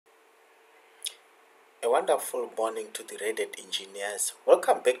wonderful morning to the Red Hat engineers.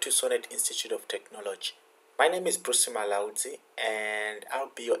 Welcome back to Sonnet Institute of Technology. My name is Bruce Malaudzi and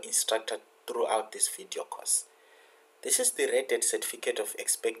I'll be your instructor throughout this video course. This is the Red Hat Certificate of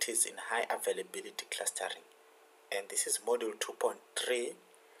Expertise in High Availability Clustering, and this is module 2.3.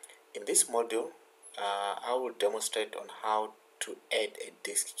 In this module, I will demonstrate on how to add a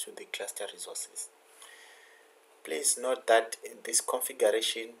disk to the cluster resources. Please note that in this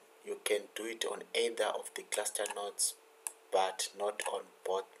configuration, you can do it on either of the cluster nodes, but not on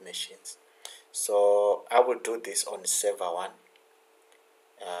both machines. So I will do this on server 1,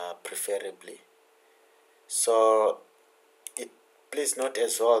 preferably. So please note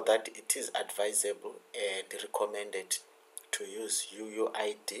as well that it is advisable and recommended to use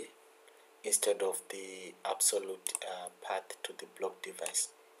UUID instead of the absolute path to the block device.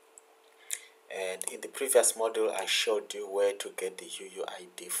 And in the previous module, I showed you where to get the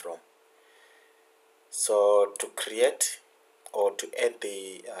UUID from. So to create or to add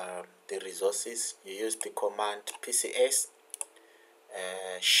the resources, you use the command PCS,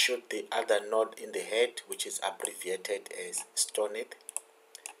 shoot the other node in the head, which is abbreviated as Stoneth,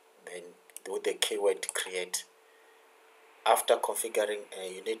 then with the keyword create. After configuring,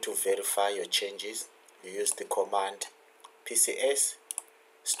 you need to verify your changes. You use the command PCS,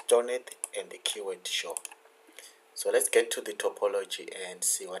 Stoneth, and the keyword show. So let's get to the topology and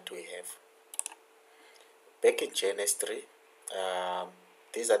see what we have. Back in JNS3,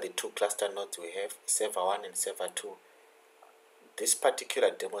 these are the two cluster nodes we have, server 1 and server 2. This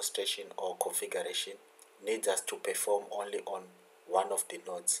particular demonstration or configuration needs us to perform only on one of the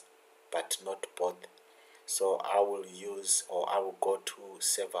nodes, but not both. So I will go to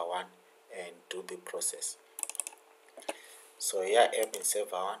server 1 and do the process. So here I am in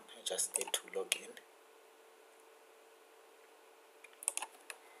server 1, I just need to log in.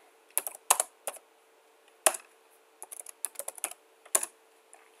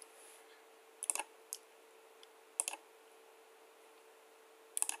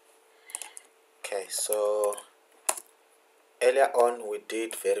 Okay, so earlier on we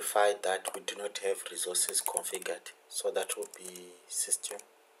did verify that we do not have resources configured. So that will be systemctl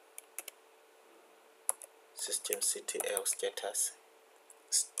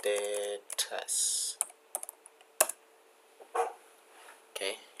status.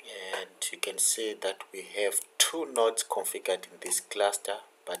 Okay, and you can see that we have two nodes configured in this cluster,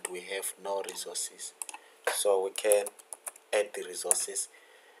 but we have no resources. So we can add the resources.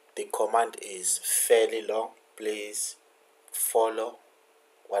 The command is fairly long. Please follow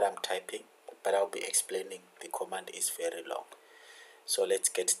what I'm typing, but I'll be explaining. The command is very long. So let's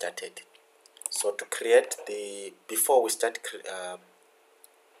get started. So to create before we start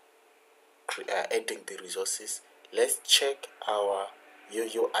adding the resources, let's check our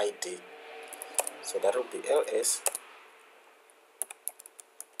UUID. So that will be ls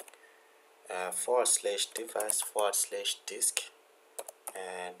 /device/disk,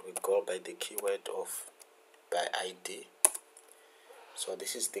 and we go by the keyword by ID. So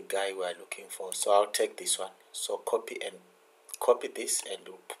this is the guy we are looking for. So I'll take this one. So copy this and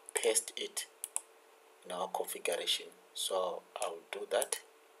we'll paste it in our configuration. So I'll do that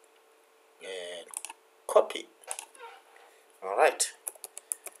and copy. Alright,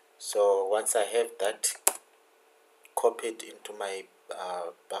 so once I have that copied into my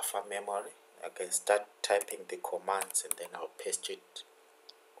buffer memory, I can start typing the commands and then I'll paste it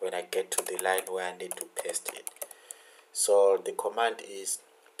when I get to the line where I need to paste it. So the command is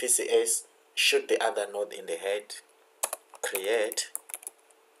PCS, shoot the other node in the head, create,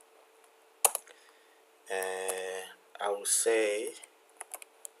 I will say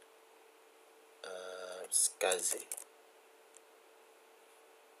SCSI.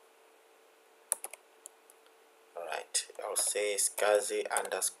 Alright, I'll say SCSI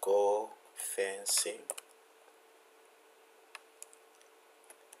 _ fencing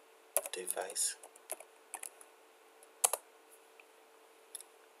device.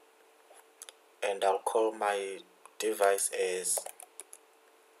 And I'll call my device as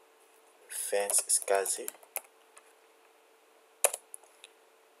fence SCSI,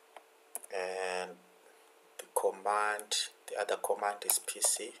 and the other command is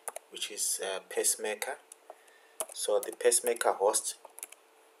PC, which is pacemaker. So the pacemaker host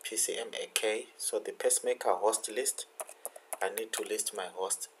PCMAK. So the pacemaker host list, I need to list my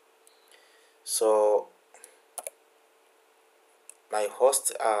host. So my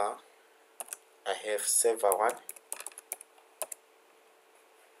hosts are, I have server 1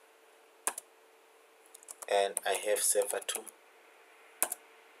 and I have server 2.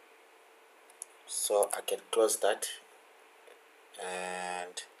 So I can close that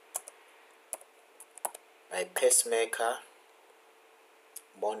and my pacemaker,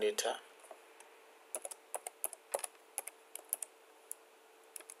 monitor,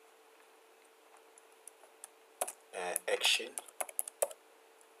 action.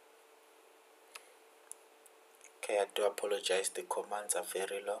 Okay, I do apologize, the commands are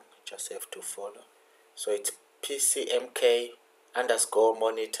very long, just have to follow. So it's PCMK underscore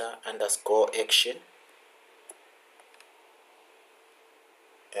monitor underscore action.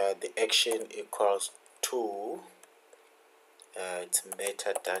 The action equals to it's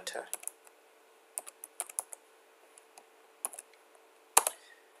metadata.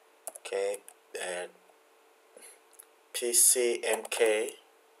 Okay, PCMK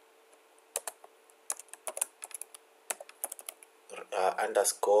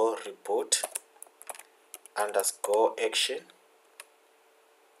underscore reboot underscore action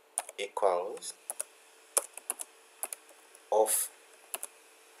equals of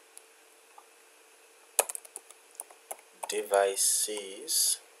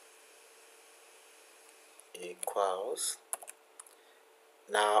devices equals,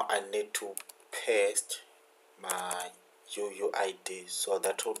 now I need to paste my UUID, so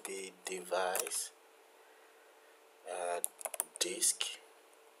that will be device disk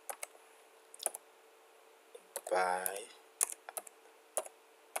by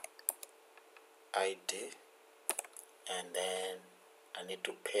ID, and then I need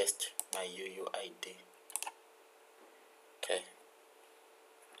to paste my UUID. Okay,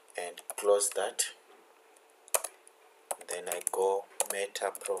 and close that. Then I go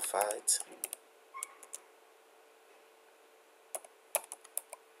meta provides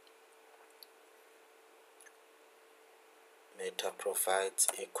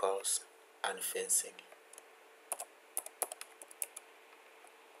equals unfencing.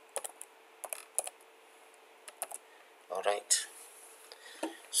 Alright,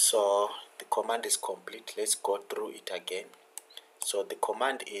 so the command is complete. Let's go through it again. So the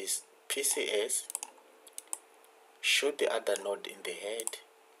command is PCS shoot the other node in the head,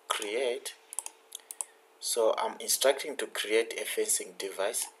 create. So I'm instructing to create a fencing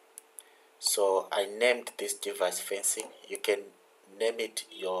device. So I named this device fencing. You can name it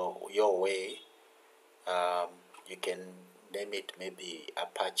your way. You can name it maybe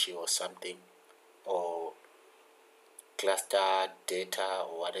Apache or something, or cluster data,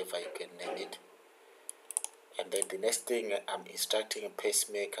 or whatever you can name it. And then the next thing, I'm instructing a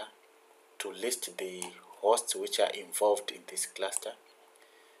pacemaker to list the hosts which are involved in this cluster.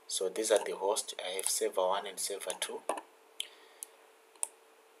 So these are the hosts. I have server 1 and server 2.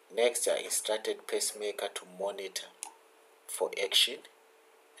 Next, I instructed pacemaker to monitor for action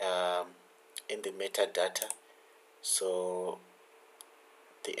in the metadata. So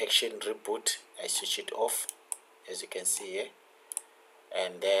the action reboot, I switch it off, as you can see here.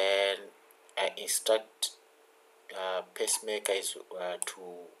 And then I instruct pacemaker is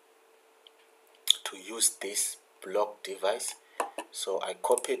to use this block device. So I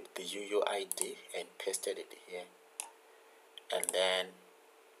copied the UUID and pasted it here. And then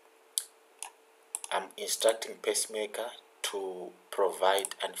I'm instructing pacemaker to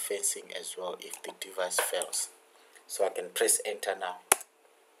provide unfencing as well if the device fails. So I can press enter now.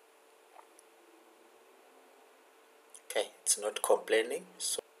 Okay, it's not complaining.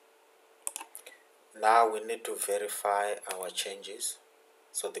 So now we need to verify our changes.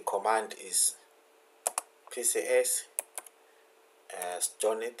 So the command is PCS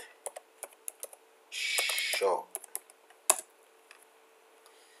Stoneth show.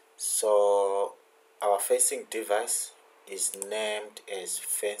 So our facing device is named as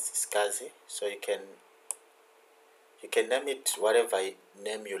fence SCSI. So you can name it whatever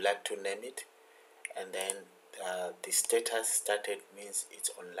name you like to name it, and then the status started means it's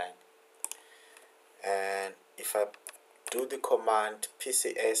online. And if I do the command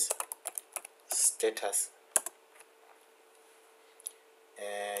PCS status,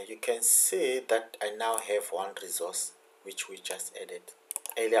 you can see that I now have one resource which we just added.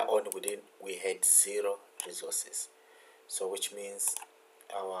 Earlier on we had 0 resources, so which means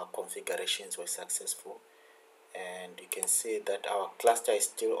our configurations were successful. And you can see that our cluster is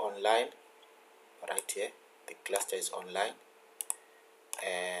still online right here. The cluster is online,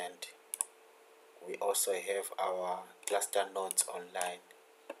 and we also have our cluster nodes online.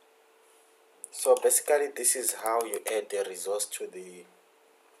 So basically this is how you add the resource to the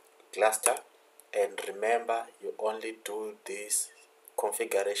cluster. And remember, you only do this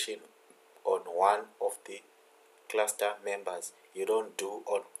configuration on one of the cluster members. You don't do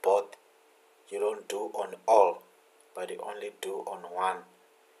on both, you don't do on all, but you only do on one.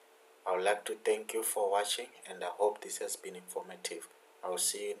 I would like to thank you for watching, and I hope this has been informative. I will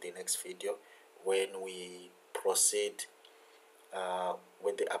see you in the next video when we proceed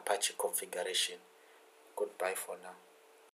with the Apache configuration. Goodbye for now.